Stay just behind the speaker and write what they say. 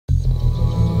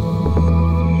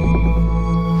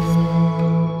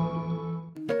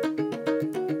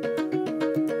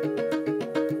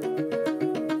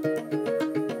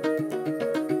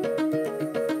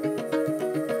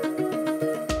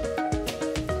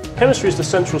Chemistry is the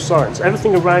central science.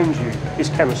 Everything around you is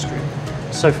chemistry.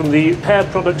 So from the hair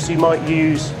products you might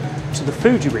use to the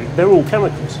food you eat, they're all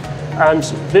chemicals. And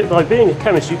by being a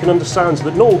chemist, you can understand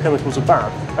that not all chemicals are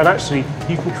bad, and actually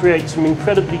you can create some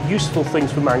incredibly useful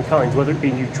things for mankind, whether it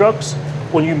be new drugs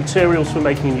or new materials for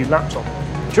making a new laptop.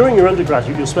 During your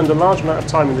undergraduate, you'll spend a large amount of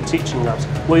time in the teaching labs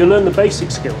where you'll learn the basic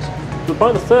skills. But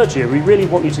by the third year, we really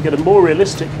want you to get a more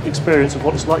realistic experience of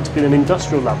what it's like to be in an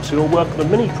industrial lab. So you'll work on a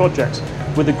mini project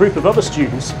with a group of other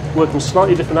students working on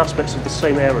slightly different aspects of the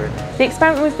same area. The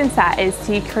experiment we've been set is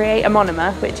to create a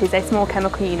monomer, which is a small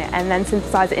chemical unit, and then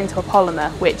synthesise it into a polymer,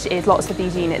 which is lots of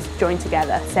these units joined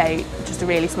together, so just a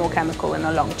really small chemical in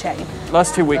a long chain.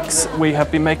 Last 2 weeks we have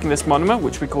been making this monomer,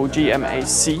 which we call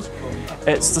GMAC.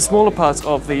 It's the smaller part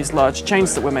of these large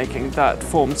chains that we're making that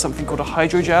form something called a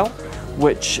hydrogel,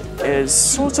 which is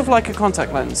sort of like a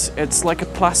contact lens. It's like a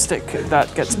plastic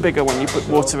that gets bigger when you put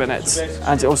water in it,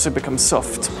 and it also becomes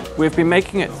soft. We've been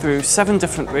making it through 7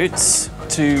 different routes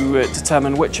to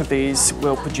determine which of these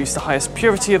will produce the highest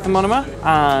purity of the monomer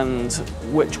and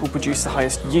which will produce the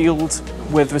highest yield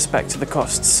with respect to the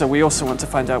costs. So we also want to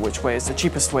find out which way is the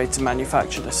cheapest way to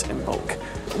manufacture this in bulk.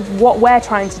 What we're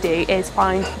trying to do is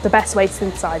find the best way to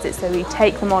synthesise it. So we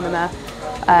take the monomer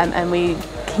and we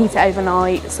heat it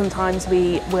overnight. Sometimes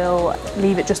we will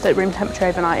leave it just at room temperature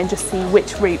overnight and just see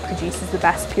which route produces the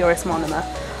best, purest monomer.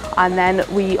 And then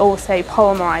we also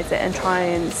polymerise it and try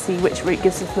and see which route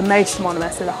gives us the most monomer,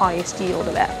 so the highest yield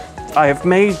of it. I have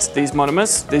made these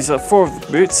monomers. These are 4 of the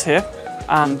routes here,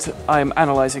 and I'm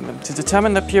analysing them to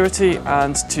determine their purity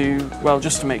and to, well,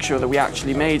 just to make sure that we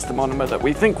actually made the monomer that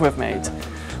we think we've made.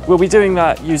 We'll be doing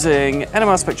that using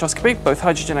NMR spectroscopy, both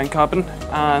hydrogen and carbon,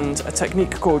 and a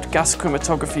technique called gas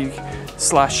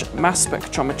chromatography/mass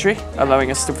spectrometry,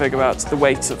 allowing us to figure out the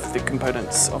weight of the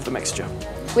components of the mixture.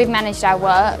 We've managed our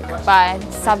work by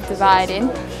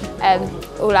subdividing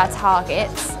all our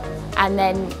targets, and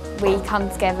then we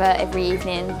come together every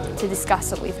evening to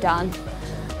discuss what we've done,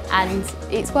 and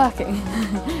it's working.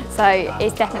 So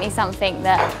it's definitely something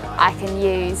that I can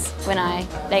use when I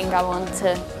then go on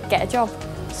to get a job.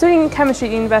 Studying chemistry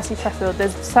at the University of Sheffield,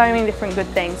 there's so many different good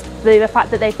things. The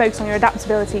fact that they focus on your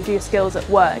adaptability for your skills at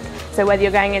work, so whether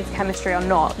you're going into chemistry or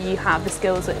not, you have the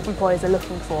skills that employers are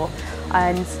looking for,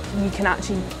 and you can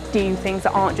actually do things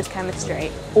that aren't just chemistry.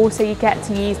 Also, you get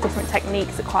to use different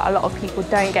techniques that quite a lot of people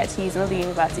don't get to use in other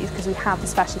universities because we have the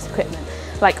specialist equipment.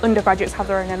 Like undergraduates have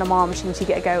their own NMR machines, you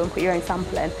get to go and put your own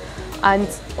sample in. And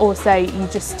also,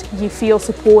 you feel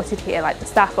supported here, like the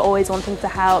staff are always wanting to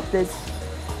help. There's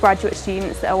graduate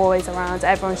students that are always around.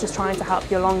 Everyone's just trying to help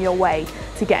you along your way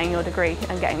to getting your degree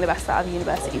and getting the best out of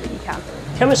university that you can.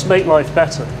 Chemists make life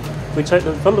better. We take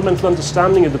the fundamental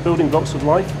understanding of the building blocks of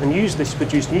life and use this to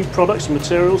produce new products and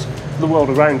materials for the world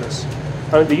around us.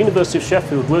 And at the University of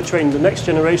Sheffield, we're training the next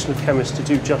generation of chemists to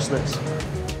do just this.